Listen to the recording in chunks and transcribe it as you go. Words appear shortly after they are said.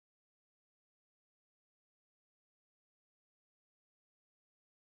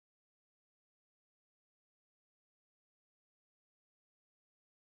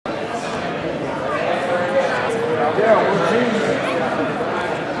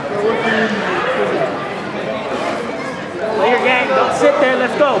Play your game. Don't sit there.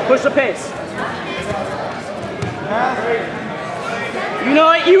 Let's go. Push the pace. You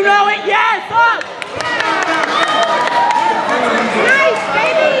know it. You know it. Yes. Up. Nice,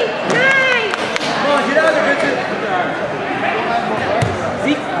 baby. Nice. Come on, get out of there, Vincent.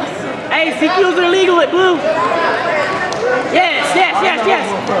 Hey, CQs are illegal at blue. Yes, yes, yes, yes.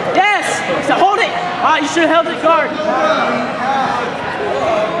 Yes. So hold it. Ah, you should have held it guard.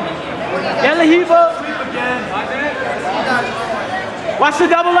 Yellow Hebo. Watch the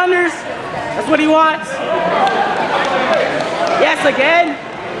double unders. That's what he wants. Yes, again.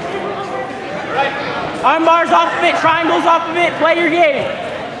 Arm bars off of it, triangles off of it. Play your game.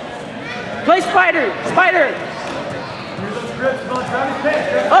 Play spider, spider.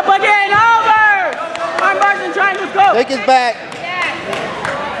 Up again, over. Arm bars and triangles, go. Take his back.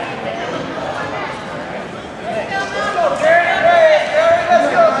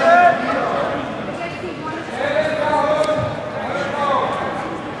 Let's go, Garrett.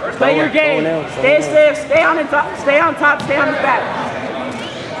 Play your game. Stay safe. Stay on the top. Stay on top. Stay on the back.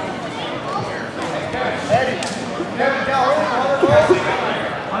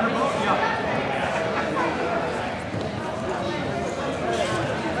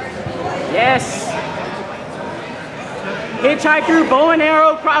 Yes. Hitchhiker, bow and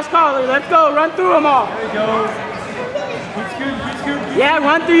arrow, cross collar. Let's go. Run through them all. There you go. Keep scooting, keep scooting. Yeah,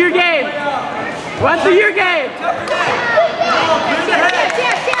 run through your game. Run through your game.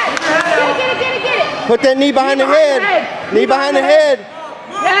 Get it. Put that knee behind the head. Knee behind the head.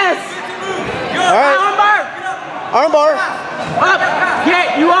 Yes. All right. Arm bar. Arm bar. Up.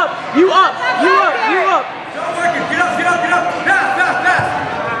 Yeah, you up. You up. You up. You up. Don't work it. Get up, get up, get up. Pass. Come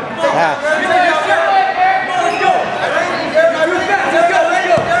on. Pass. Get in this shit. Come on, let's go. Let's go.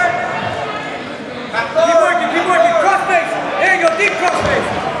 Keep working. Cross face. There you go, deep cross face.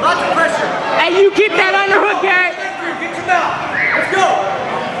 Lots of pressure. Hey, you keep that underhook, Garrett. Get your mouth. Let's go.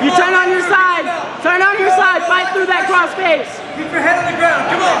 You turn on your side. Turn on your side. Fight through that cross face. Keep your head on the ground.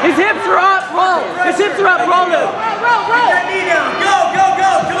 Come on. His hips are up. Roll. His hips are up. Roll him. Get that knee down. Go.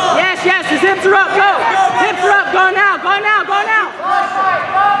 Come on. Yes. His hips are up. Go. Hips are up. Go now. Go now. Go now.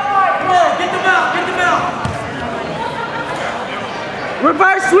 Come on. Get them out.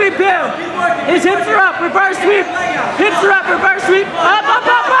 Reverse sweep him. His hips are up. Reverse sweep. Hips are up. Reverse sweep. Up.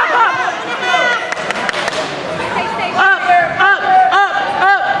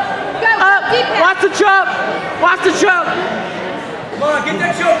 Watch the choke. Come on, get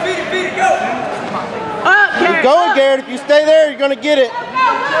that choke. Beat it, go. Up, Garrett. You're going, Garrett. If you stay there, you're going to get it.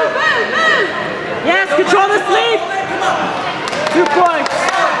 Move. Yes, control the sleeve. 2 points.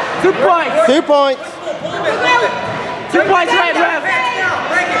 2 points. 2 points. 2 points, right, ref.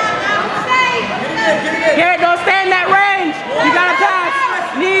 Garrett, don't stay in that range. You gotta pass.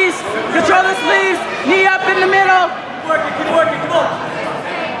 Knees. Control the sleeves. Knee up in the middle. Keep working, come on.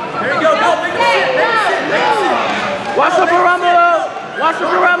 There you go, make it sit. Watch the barumble.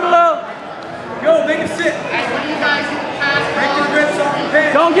 Go, make it sit. Break the grips off your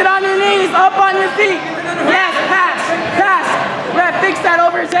pants. Don't get on your knees. Up on your feet. Yes, pass. Ref, fix that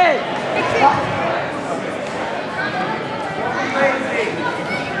over his head.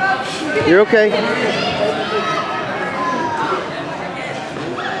 You're okay.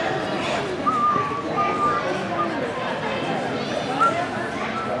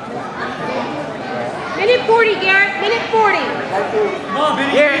 Minute 40, Garrett. Minute 40. Come on, Benny.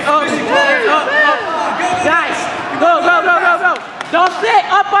 Garrett, up. Guys, go. Don't sit.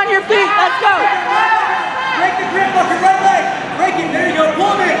 Up on your feet. Let's go. Break the grip off your right leg. Break it. There you go.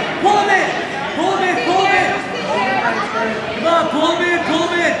 Pull him in. Come on, pull him in.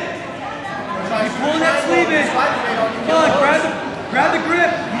 You're pulling that sleeve in. Come on, grab the grip.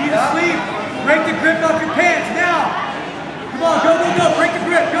 You need the sleeve. Break the grip off your pants now. Come on, go. Break the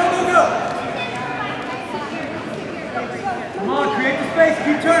grip. Go. Come on, create the space.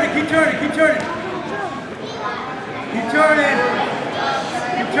 Keep turning.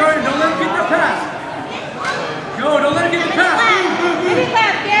 Don't let him get the pass. Go. Don't let him get the pass. Move.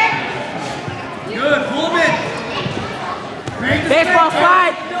 Good. Pull him in. Create the Baseball space.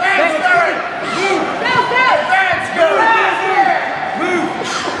 slide. Move. Move.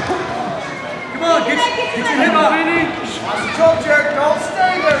 Come on, get your hip up. Control, Jared. Don't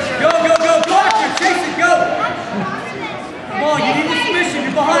stay there. Go. Block it. Chase it. Go. Come on, you need the submission.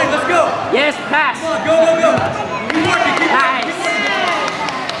 You're behind. Let's go. Yes, pass. Come on, go. Keep working. Nice.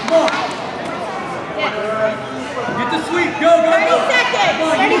 Come on. Get the sweep. Go. 30 seconds. Come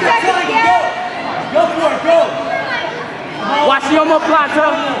on, you 30 need that seconds, time. Go for it. Go. Watch the omoplata.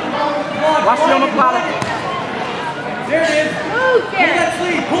 Watch the omoplata. There it is. Move, Pull Garrett. that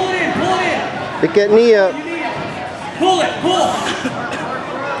sleeve. Pull it in. Pick that knee up. Pull it, pull.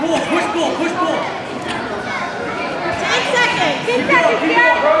 Pull, push, pull, push, pull. 10 seconds. 10 seconds,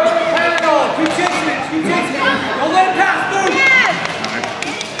 Garrett. Keep chasing it, keep chasing it. Don't let it pass, move. Yes.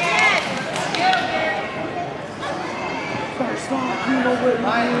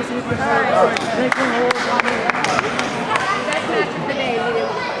 Best match of the day.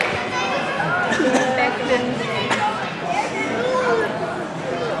 Best match.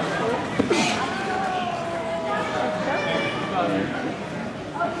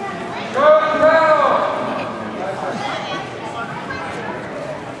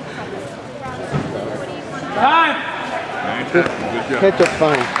 Time. Good job. Catch up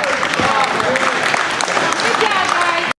fine.